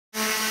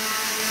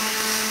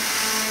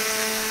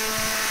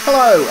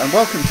Hello and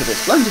welcome to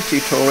this blended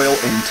tutorial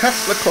in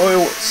Tesla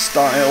coil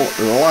style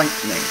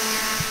lightning.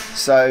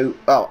 So,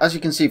 as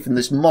you can see from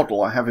this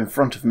model I have in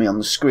front of me on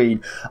the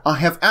screen, I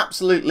have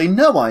absolutely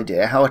no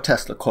idea how a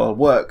Tesla coil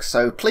works,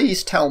 so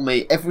please tell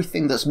me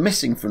everything that's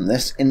missing from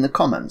this in the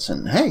comments,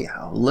 and hey,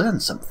 I'll learn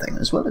something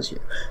as well as you.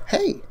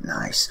 Hey,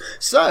 nice.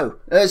 So,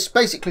 there's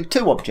basically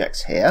two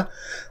objects here.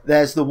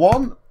 There's the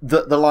one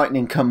that the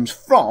lightning comes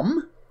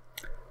from,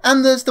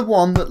 and there's the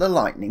one that the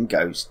lightning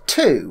goes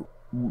to.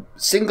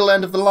 Single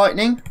end of the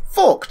lightning,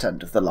 forked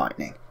end of the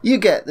lightning. You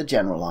get the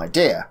general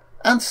idea.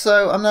 And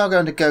so I'm now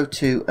going to go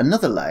to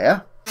another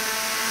layer.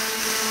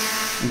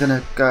 I'm going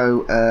to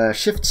go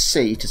Shift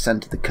C to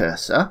center the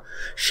cursor,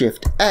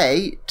 Shift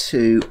A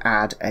to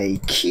add a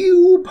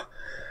cube,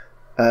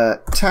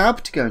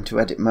 Tab to go into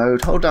edit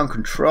mode, hold down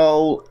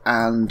Control,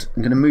 and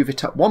I'm going to move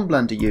it up one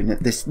blender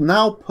unit. This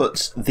now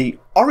puts the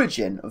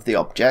origin of the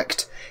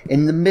object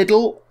in the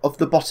middle of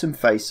the bottom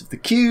face of the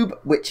cube,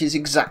 which is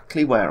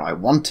exactly where I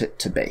want it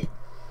to be.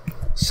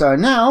 So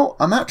now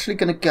I'm actually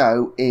going to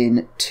go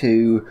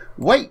into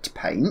weight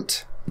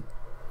paint,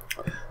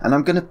 and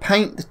I'm going to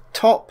paint the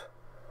top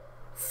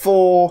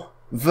 4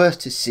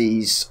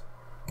 vertices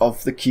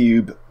of the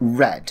cube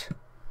red.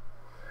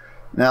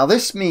 Now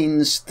this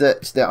means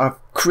that I've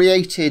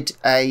created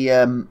a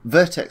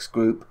vertex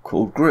group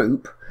called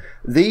group.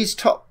 These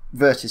top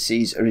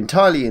vertices are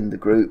entirely in the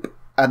group,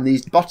 and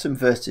these bottom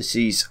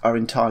vertices are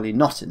entirely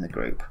not in the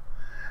group.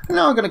 And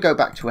now I'm going to go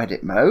back to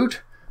edit mode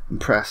and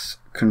press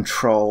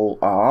Control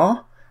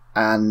R,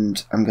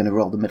 and I'm going to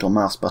roll the middle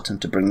mouse button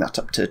to bring that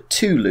up to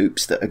 2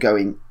 loops that are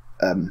going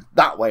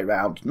that way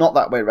round, not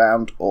that way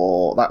round,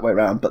 or that way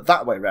round, but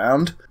that way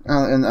round.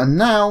 And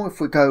now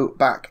if we go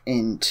back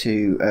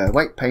into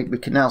weight paint, we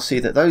can now see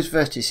that those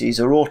vertices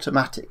are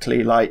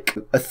automatically like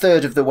a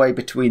third of the way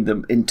between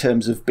them in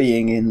terms of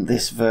being in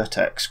this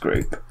vertex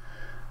group.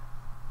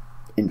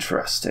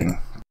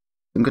 Interesting.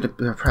 I'm going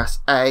to press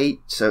A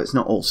so it's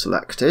not all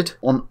selected.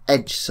 On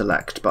edge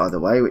select, by the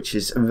way, which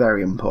is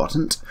very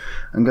important.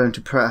 I'm going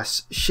to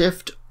press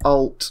Shift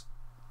Alt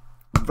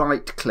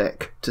right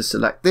click to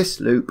select this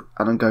loop,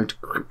 and I'm going to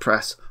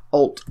press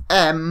Alt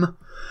M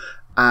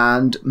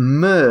and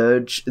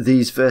merge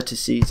these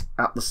vertices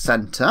at the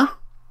center.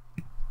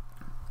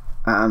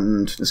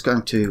 And it's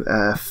going to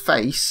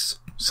face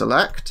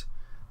select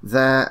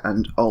there,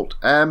 and Alt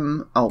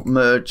M, Alt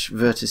merge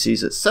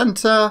vertices at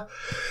center.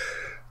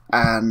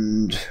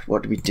 And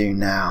what do we do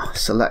now?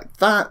 Select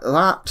that,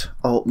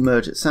 Alt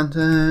merge at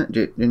center,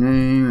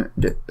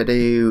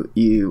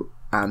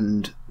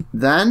 and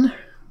then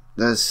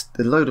there's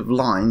the load of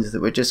lines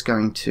that we're just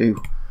going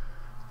to,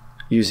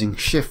 using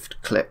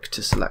shift click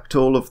to select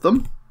all of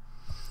them,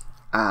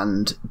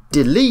 and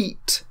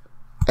delete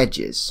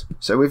edges.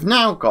 So we've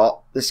now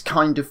got this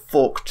kind of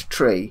forked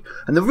tree,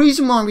 and the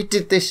reason why we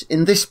did this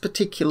in this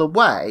particular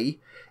way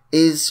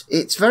is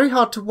it's very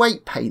hard to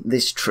weight paint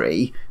this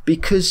tree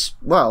because,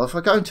 well, if I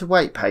go into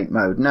weight paint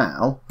mode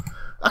now,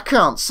 I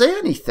can't see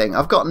anything.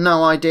 I've got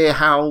no idea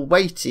how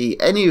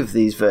weighty any of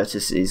these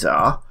vertices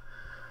are.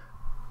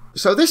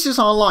 So this is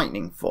our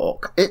lightning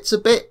fork. It's a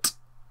bit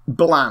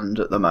bland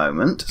at the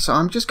moment, so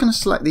I'm just going to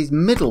select these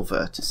middle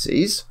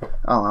vertices.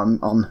 Oh, I'm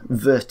on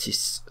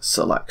vertex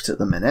select at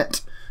the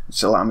minute.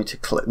 It's allowing me to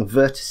click the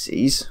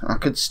vertices. I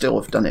could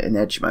still have done it in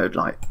edge mode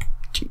like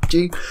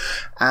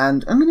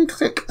and I'm going to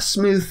click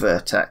smooth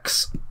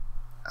vertex,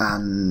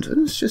 and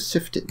let's just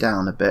shift it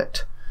down a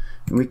bit,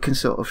 and we can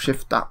sort of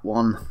shift that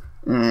one.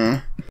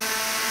 The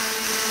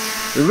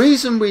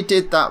reason we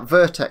did that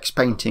vertex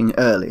painting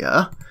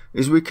earlier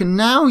is we can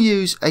now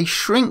use a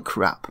shrink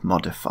wrap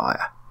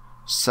modifier.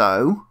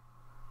 So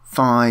if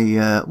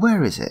I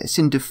where is it? It's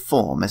in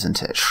deform,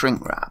 isn't it?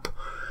 Shrink wrap,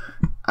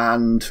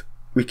 and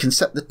we can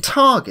set the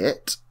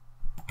target.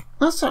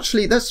 Let's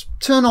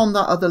turn on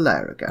that other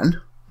layer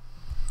again.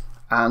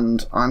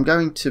 And I'm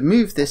going to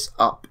move this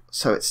up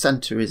so its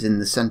center is in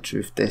the center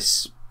of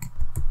this,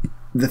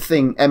 the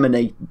thing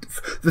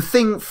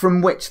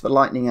from which the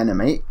lightning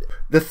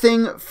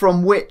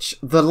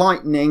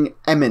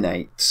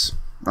emanates.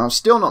 I've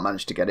still not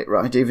managed to get it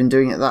right, even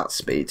doing it at that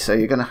speed, so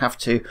you're going to have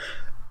to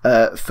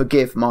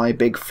forgive my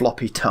big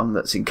floppy tongue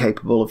that's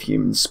incapable of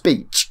human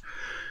speech.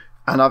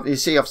 And you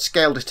see I've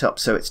scaled it up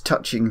so it's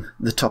touching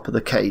the top of the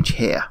cage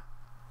here.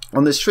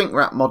 On this shrink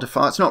wrap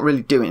modifier, it's not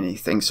really doing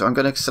anything, so I'm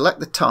going to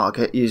select the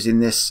target using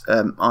this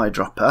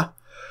eyedropper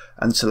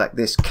and select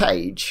this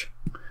cage.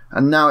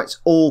 And now it's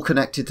all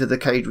connected to the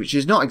cage, which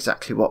is not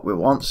exactly what we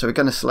want, so we're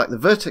going to select the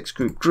vertex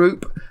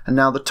group, and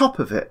now the top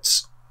of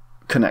it's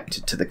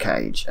connected to the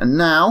cage. And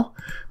now,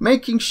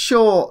 making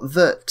sure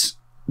that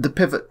the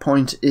pivot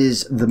point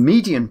is the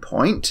median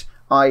point,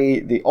 i.e.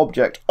 the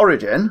object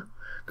origin,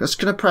 I'm just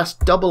going to press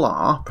double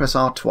R, press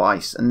R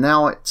twice, and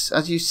now it's,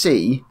 as you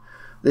see,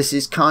 this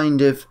is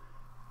kind of,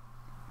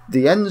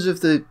 the ends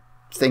of the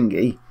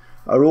thingy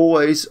are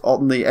always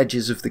on the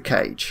edges of the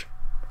cage.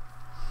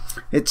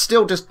 It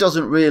still just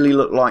doesn't really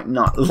look like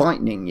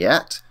lightning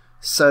yet,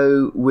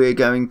 so we're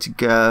going to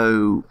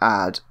go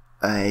add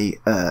a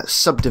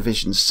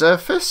subdivision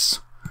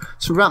surface.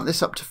 So ramp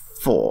this up to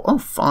 4. Oh,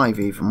 5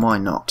 even, why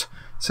not?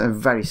 So a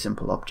very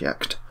simple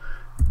object.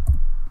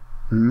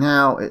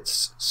 Now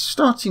it's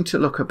starting to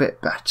look a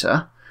bit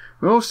better.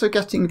 We're also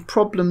getting a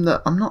problem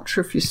that I'm not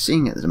sure if you're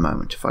seeing at the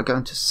moment. If I go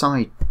into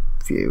side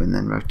view and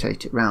then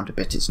rotate it round a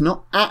bit, it's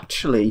not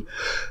actually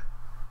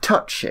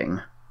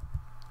touching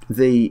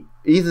the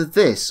either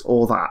this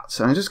or that.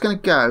 So I'm just going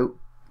to go,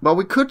 well,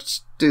 we could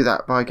do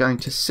that by going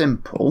to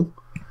simple.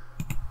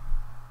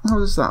 How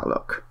does that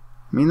look?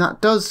 I mean,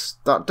 that does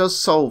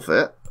solve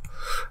it.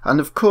 And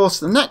of course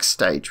the next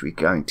stage we're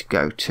going to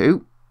go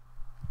to,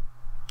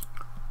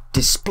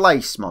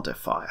 displace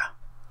modifier.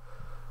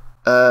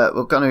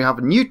 We're going to have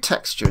a new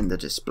texture in the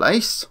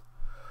displace,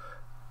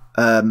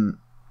 and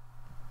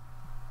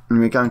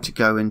we're going to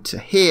go into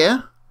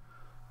here,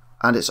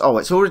 and it's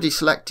already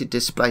selected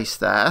displace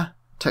there,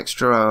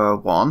 texture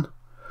 001,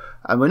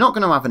 and we're not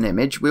going to have an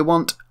image. We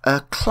want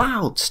a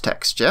clouds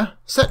texture,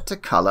 set to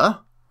color,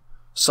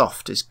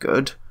 soft is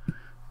good,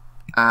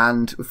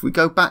 and if we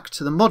go back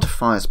to the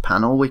modifiers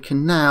panel, we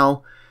can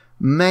now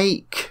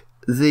make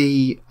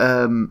the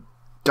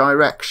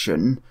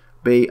direction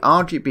be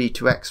RGB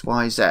to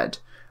XYZ,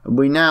 and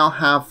we now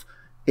have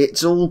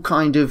it's all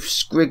kind of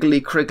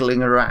scriggly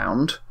criggling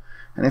around.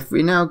 And if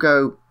we now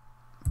go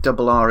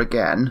double R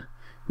again,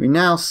 we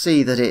now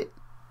see that it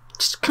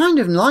just kind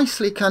of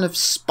nicely kind of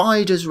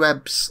spiders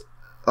webs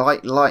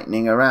like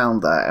lightning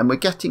around there, and we're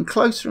getting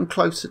closer and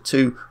closer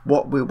to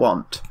what we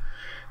want.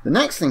 The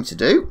next thing to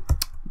do,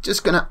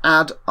 just going to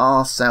add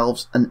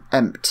ourselves an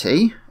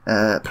empty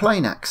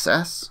plane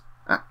axis,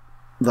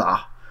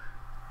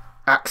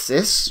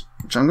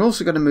 which I'm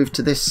also going to move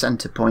to this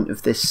center point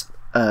of this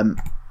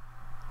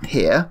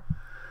here.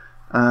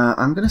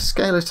 I'm going to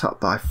scale it up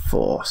by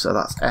 4, so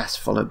that's S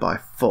followed by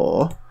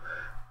 4,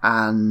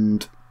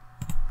 and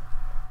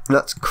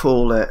let's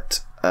call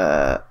it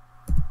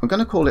I'm going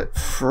to call it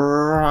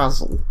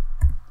frazzle,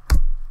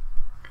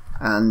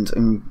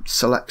 and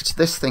select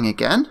this thing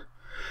again,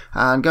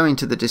 and going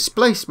to the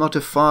displace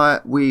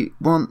modifier, we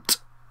want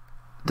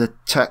the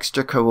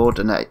texture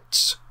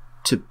coordinates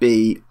to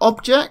be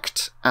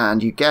object,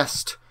 and you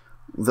guessed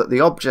that the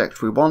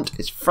object we want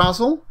is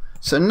frazzle.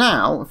 So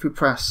now if we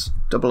press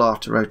double R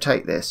to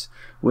rotate this,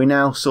 we're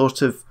now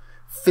sort of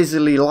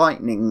fizzily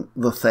lightening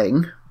the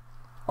thing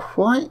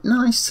quite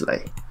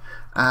nicely.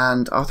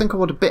 And I think I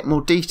want a bit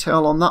more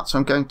detail on that, so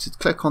I'm going to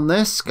click on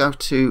this, go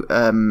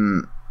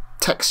to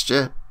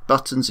texture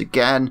buttons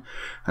again,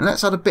 and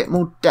let's add a bit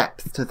more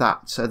depth to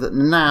that so that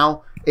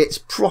now it's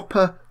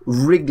proper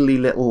wriggly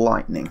little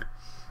lightning.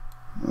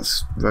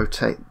 Let's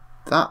rotate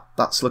that.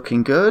 That's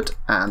looking good,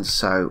 and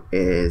so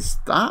is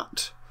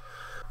that.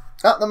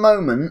 At the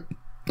moment,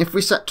 if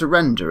we set to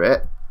render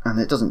it, and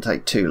it doesn't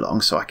take too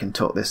long so I can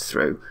talk this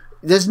through,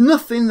 there's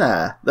nothing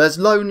there. There's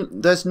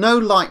no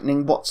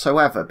lightning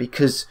whatsoever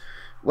because,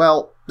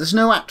 well, there's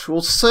no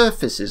actual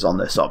surfaces on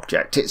this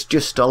object. It's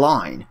just a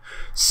line.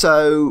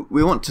 So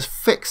we want to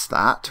fix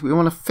that. We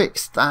want to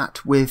fix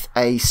that with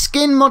a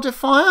skin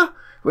modifier,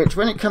 which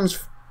when it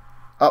comes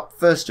up,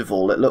 first of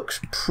all, it looks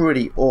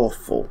pretty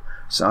awful.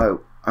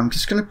 So I'm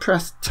just going to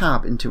press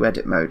tab into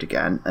edit mode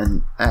again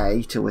and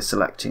A till we're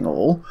selecting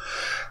all,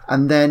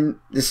 and then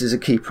this is a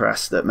key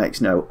press that makes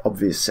no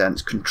obvious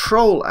sense.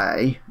 Control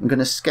A, I'm going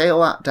to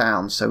scale that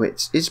down so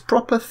it's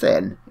proper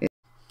thin.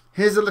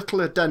 Here's a little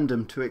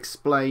addendum to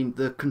explain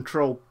the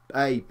Control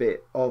A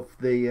bit of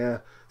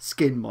the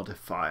skin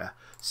modifier.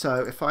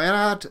 So if I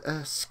add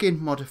a skin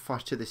modifier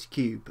to this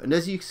cube, and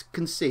as you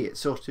can see it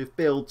sort of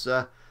builds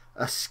a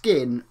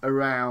skin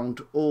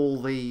around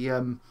all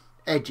the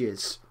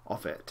edges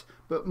of it.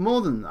 But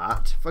more than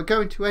that, if I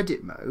go into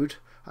edit mode,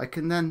 I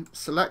can then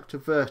select a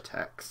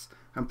vertex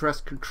and press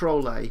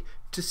Control A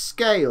to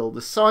scale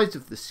the size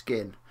of the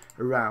skin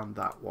around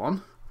that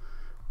one,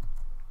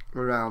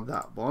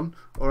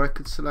 or I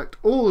could select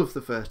all of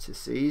the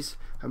vertices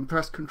and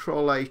press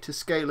Control A to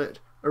scale it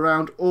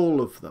around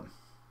all of them.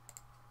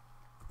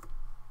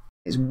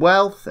 It's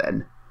well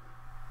thin,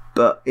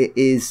 but it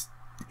is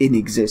in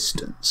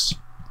existence.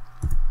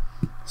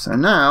 So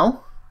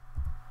now,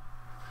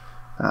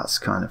 that's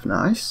kind of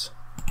nice.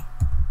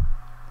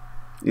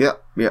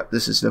 Yep,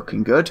 this is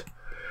looking good.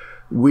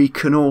 We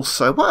can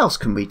also, what else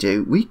can we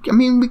do? We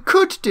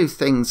could do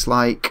things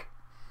like,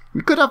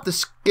 we could have the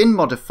skin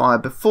modifier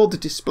before the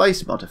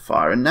displace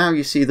modifier, and now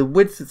you see the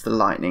width of the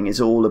lightning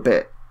is all a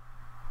bit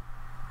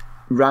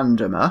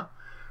randomer.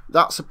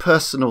 That's a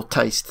personal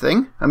taste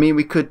thing. I mean,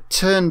 we could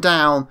turn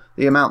down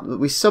the amount that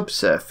we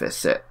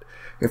subsurface it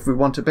if we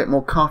want a bit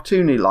more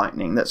cartoony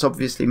lightning that's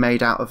obviously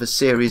made out of a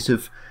series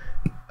of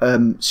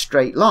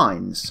straight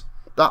lines.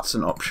 That's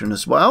an option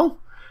as well.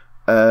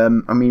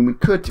 I mean, we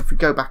could, if we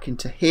go back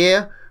into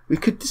here, we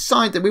could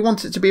decide that we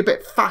want it to be a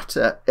bit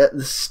fatter at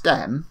the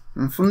stem.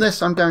 And from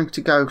this, I'm going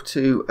to go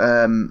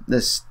to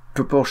this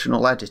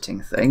proportional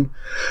editing thing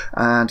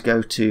and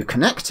go to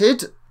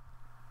connected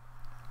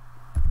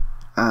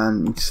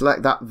and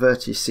select that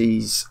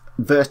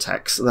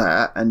vertex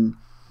there and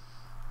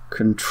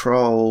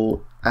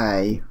Control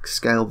A,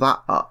 scale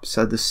that up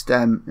so the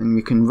stem, and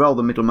we can roll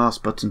the middle mouse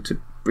button to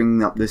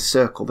bringing up this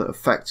circle that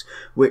affects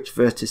which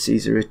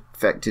vertices are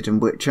affected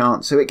and which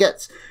aren't. So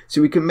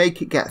we can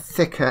make it get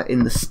thicker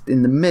in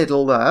the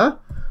middle there.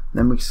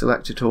 Then we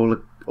select it all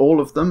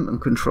of them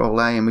and Control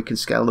A, and we can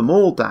scale them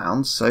all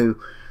down. So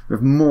we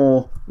have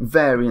more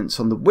variance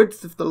on the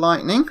width of the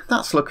lightning.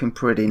 That's looking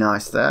pretty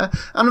nice there.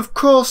 And of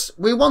course,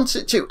 we want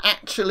it to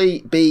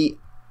actually be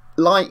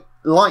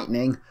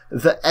lightning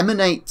that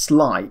emanates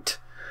light,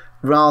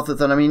 rather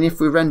than, I mean, if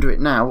we render it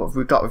now, what have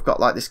we got? We've got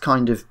like this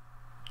kind of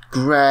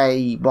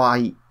grey,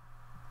 white,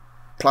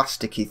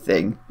 plasticky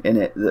thing in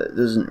it that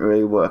doesn't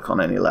really work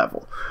on any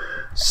level.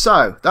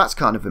 So that's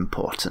kind of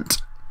important.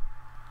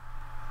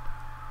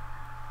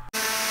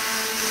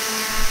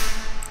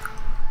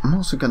 I'm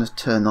also going to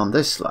turn on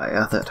this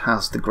layer that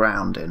has the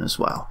ground in as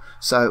well.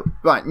 So,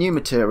 right, new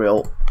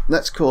material.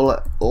 Let's call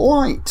it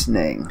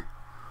lightning.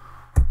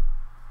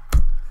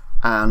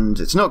 And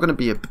it's not going to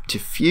be a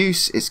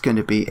diffuse, it's going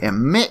to be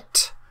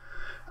emit.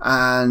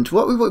 And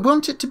what we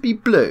want it to be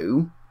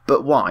blue,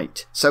 but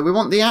white. So we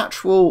want the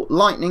actual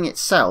lightning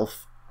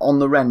itself on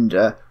the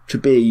render to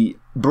be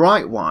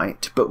bright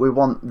white, but we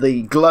want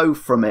the glow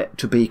from it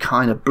to be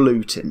kind of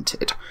blue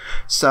tinted.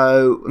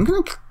 So I'm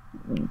going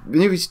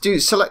to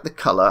select the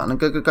color, and I'm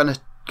going to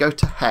go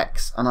to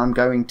hex, and I'm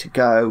going to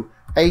go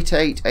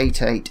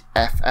 8888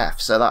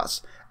 FF. So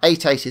that's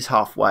 88 is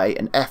halfway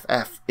and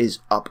FF is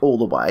up all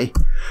the way.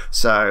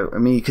 So I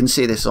mean, you can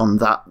see this on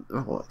that,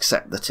 well,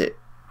 except that it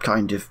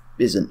kind of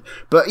isn't.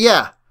 But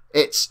yeah,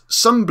 it's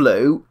some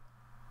blue,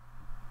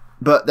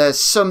 but there's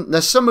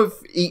some of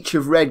each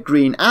of red,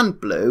 green and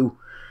blue,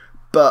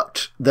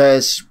 but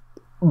there's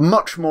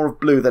much more of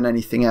blue than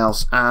anything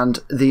else. And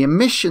the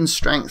emission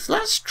strength,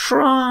 let's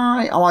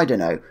try, oh, I don't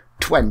know,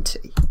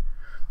 20.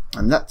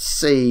 And let's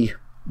see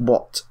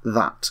what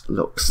that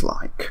looks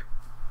like.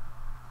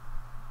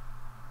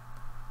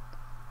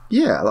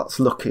 Yeah, that's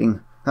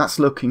looking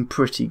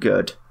pretty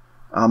good.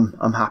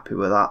 I'm happy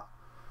with that.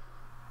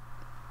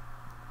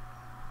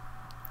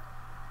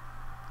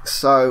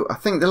 So I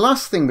think the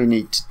last thing we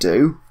need to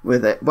do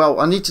with it, well,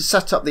 I need to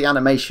set up the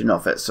animation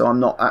of it, so I'm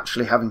not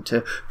actually having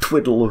to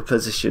twiddle the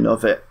position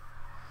of it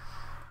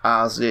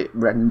as it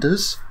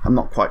renders. I'm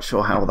not quite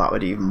sure how that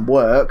would even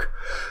work.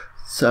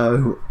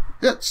 So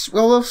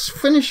we'll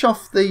finish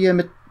off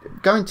the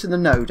go into the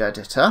node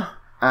editor,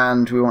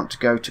 and we want to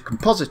go to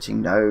compositing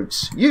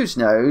nodes, use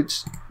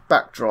nodes,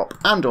 backdrop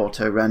and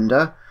auto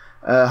render.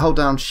 Hold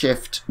down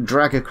shift,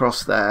 drag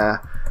across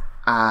there,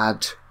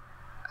 add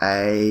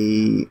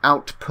a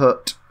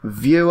output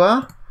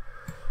viewer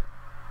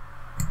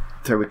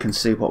so we can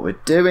see what we're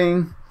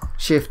doing.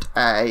 Shift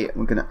A,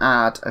 we're going to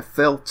add a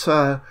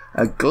filter,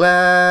 a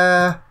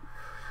glare.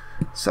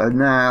 So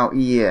now,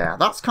 yeah,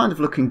 that's kind of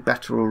looking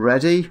better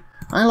already.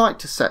 I like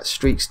to set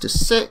streaks to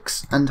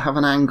 6 and have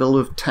an angle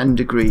of 10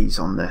 degrees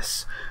on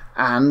this.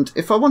 And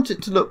if I want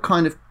it to look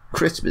kind of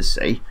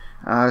Christmassy,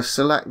 I'll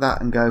select that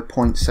and go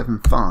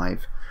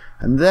 0.75.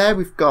 And there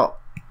we've got,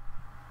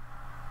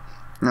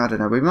 I don't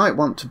know, we might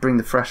want to bring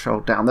the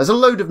threshold down. There's a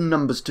load of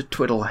numbers to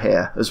twiddle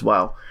here as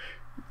well.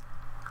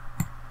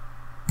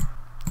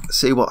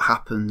 See what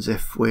happens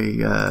if we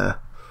have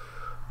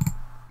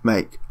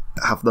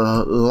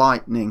the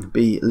lightning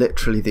be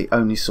literally the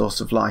only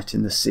source of light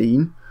in the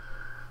scene.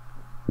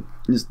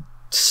 There's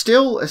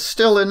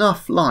still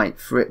enough light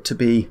for it to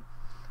be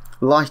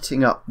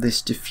lighting up this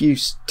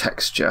diffuse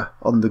texture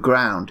on the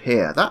ground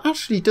here. That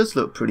actually does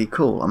look pretty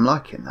cool. I'm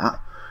liking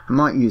that. I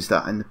might use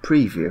that in the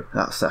preview,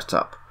 that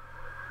setup.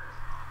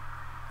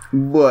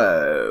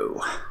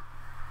 Whoa.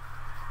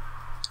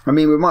 I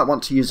mean, we might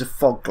want to use a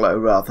fog glow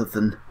rather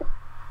than,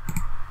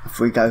 if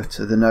we go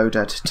to the node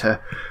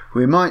editor,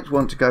 we might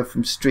want to go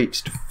from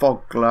streaks to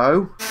fog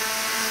glow.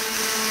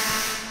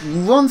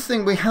 One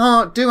thing we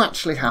do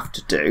actually have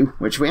to do,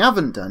 which we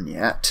haven't done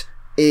yet,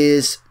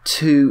 is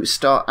to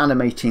start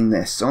animating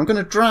this. So I'm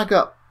going to drag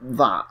up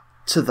that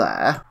to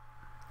there.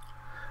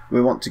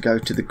 We want to go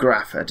to the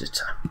graph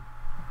editor.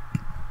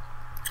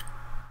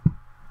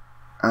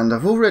 And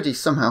I've already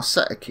somehow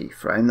set a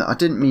keyframe that I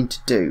didn't mean to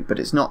do, but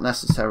it's not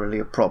necessarily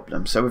a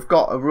problem. So we've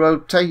got a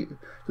rotation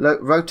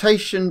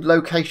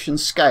location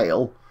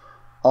scale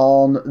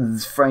on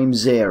frame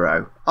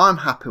 0. I'm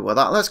happy with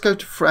that. Let's go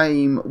to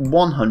frame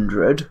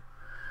 100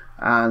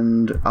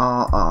 and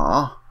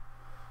RR.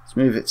 Let's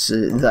move it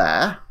to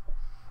there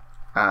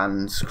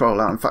and scroll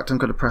out. In fact, I'm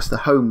going to press the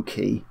home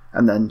key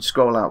and then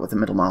scroll out with the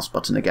middle mouse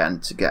button again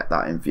to get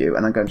that in view.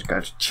 And I'm going to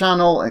go to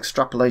channel,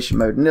 extrapolation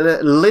mode,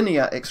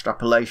 linear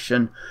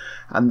extrapolation,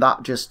 and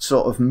that just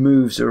sort of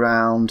moves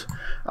around.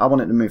 I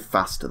want it to move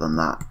faster than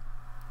that.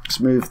 Let's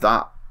move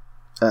that.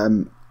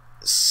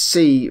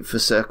 C for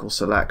circle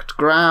select,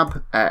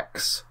 grab,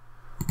 X.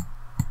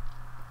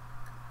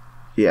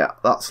 Yeah,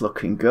 that's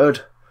looking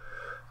good.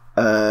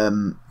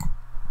 And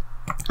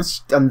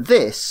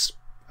this,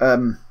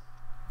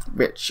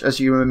 which, as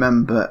you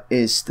remember,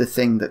 is the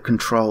thing that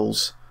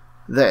controls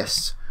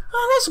this.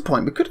 Oh, that's a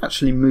point. We could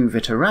actually move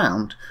it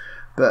around.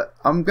 But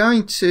I'm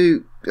going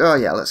to, oh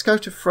yeah, let's go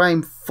to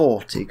frame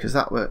 40 because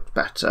that worked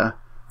better.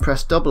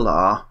 Press double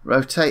R,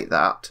 rotate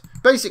that,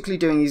 basically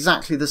doing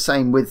exactly the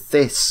same with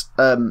this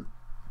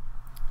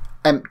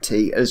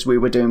empty as we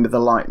were doing with the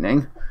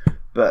lightning,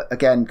 but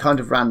again kind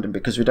of random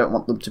because we don't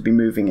want them to be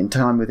moving in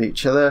time with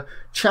each other.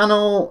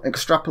 Channel,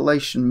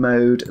 extrapolation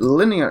mode,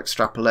 linear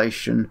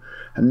extrapolation,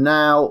 and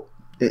now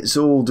it's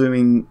all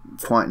doing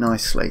quite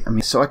nicely. I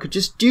mean, so I could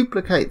just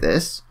duplicate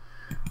this,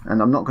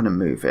 and I'm not going to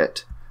move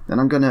it. Then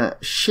I'm going to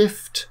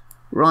shift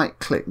right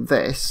click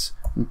this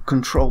and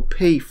control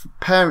P for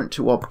parent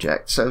to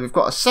object. So we've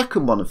got a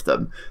second one of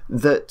them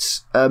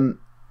that's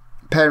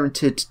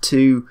parented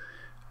to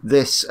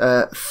this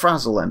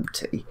frazzle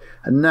empty,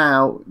 and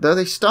now though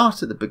they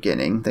start at the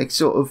beginning, they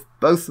sort of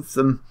both of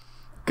them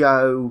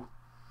go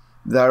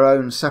their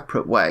own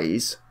separate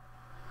ways.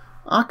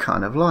 I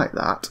kind of like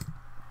that.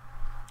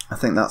 I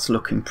think that's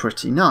looking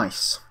pretty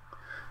nice.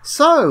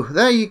 So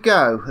there you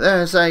go,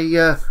 there's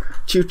a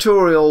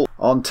tutorial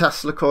on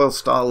Tesla coil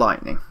style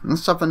lightning.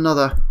 Let's have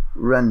another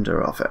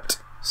render of it,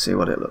 see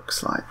what it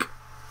looks like.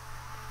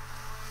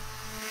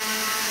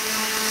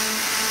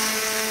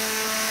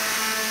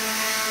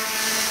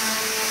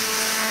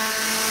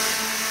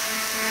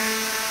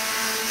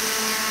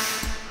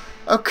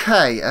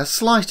 Okay, a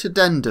slight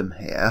addendum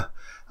here.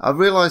 I've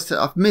realised that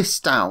I've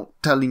missed out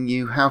telling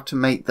you how to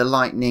make the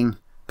lightning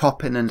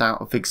pop in and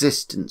out of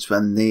existence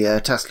when the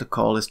Tesla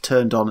coil is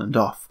turned on and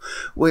off,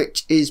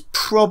 which is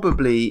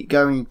probably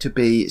going to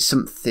be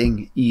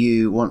something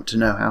you want to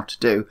know how to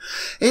do.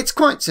 It's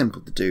quite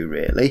simple to do,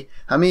 really.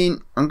 I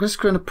mean, I'm just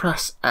going to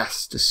press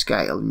S to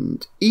scale,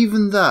 and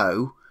even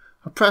though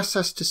I press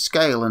S to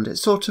scale and it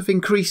sort of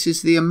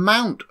increases the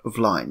amount of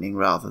lightning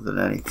rather than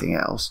anything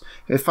else,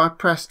 if I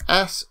press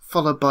S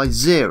followed by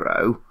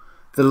 0,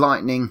 the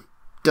lightning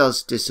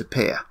does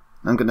disappear.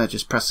 I'm going to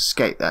just press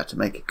escape there to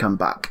make it come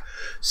back.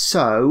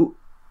 So,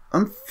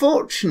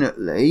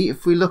 unfortunately,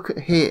 if we look at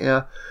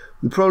here,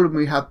 the problem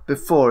we had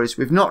before is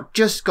we've not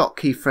just got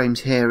keyframes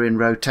here in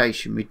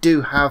rotation, we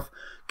do have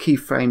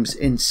keyframes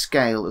in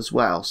scale as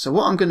well. So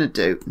what I'm going to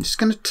do, I'm just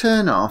going to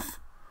turn off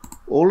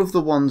all of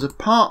the ones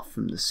apart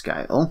from the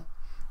scale,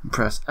 and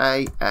press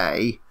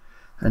A,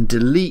 and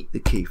delete the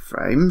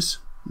keyframes.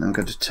 And I'm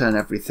going to turn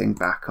everything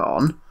back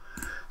on,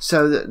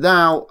 so that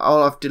now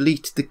I've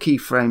deleted the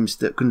keyframes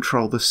that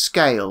control the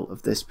scale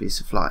of this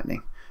piece of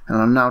lightning.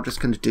 And I'm now just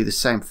going to do the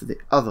same for the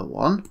other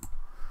one.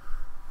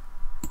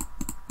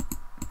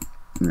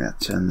 Yeah,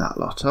 turn that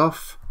lot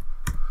off.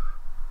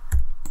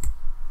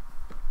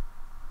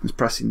 Just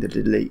pressing the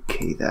delete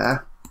key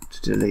there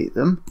to delete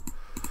them.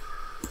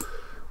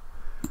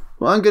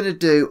 What I'm going to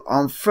do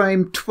on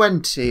frame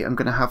 20, I'm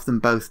going to have them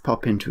both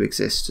pop into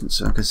existence.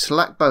 So I can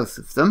select both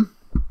of them,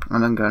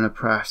 and I'm going to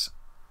press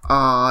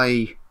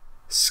I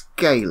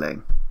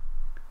scaling.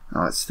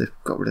 Oh,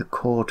 got rid of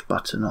chord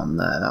button on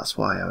there. That's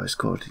why I was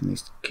recording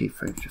these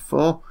keyframes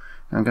before.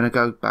 I'm going to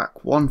go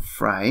back one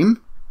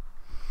frame.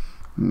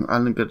 And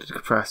I'm going to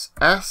press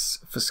S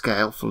for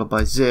scale, followed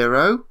by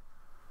 0,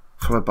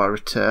 followed by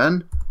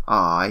return,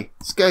 I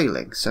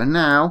scaling. So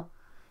now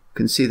you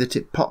can see that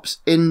it pops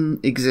in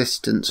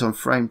existence on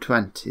frame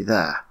 20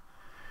 there.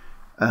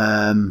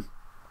 And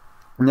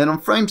then on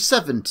frame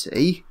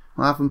 70,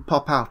 I'll have them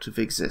pop out of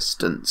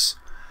existence.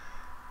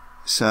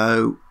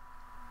 So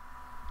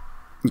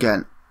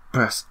again,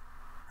 press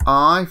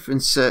I for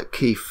insert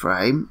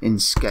keyframe in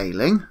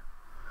scaling,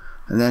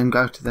 and then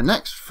go to the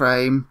next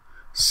frame,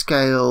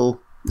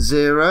 scale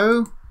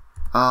 0,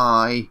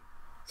 I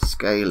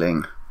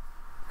scaling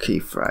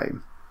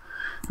keyframe.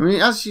 I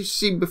mean, as you've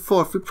seen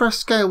before, if we press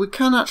scale, we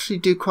can actually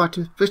do quite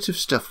a bit of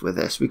stuff with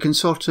this. We can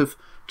sort of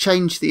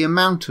change the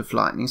amount of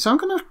lightning. So I'm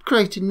going to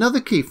create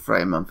another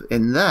keyframe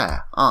in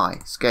there, I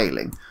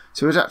scaling,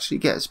 so it actually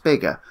gets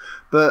bigger.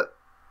 But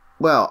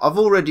well, I've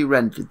already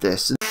rendered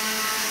this.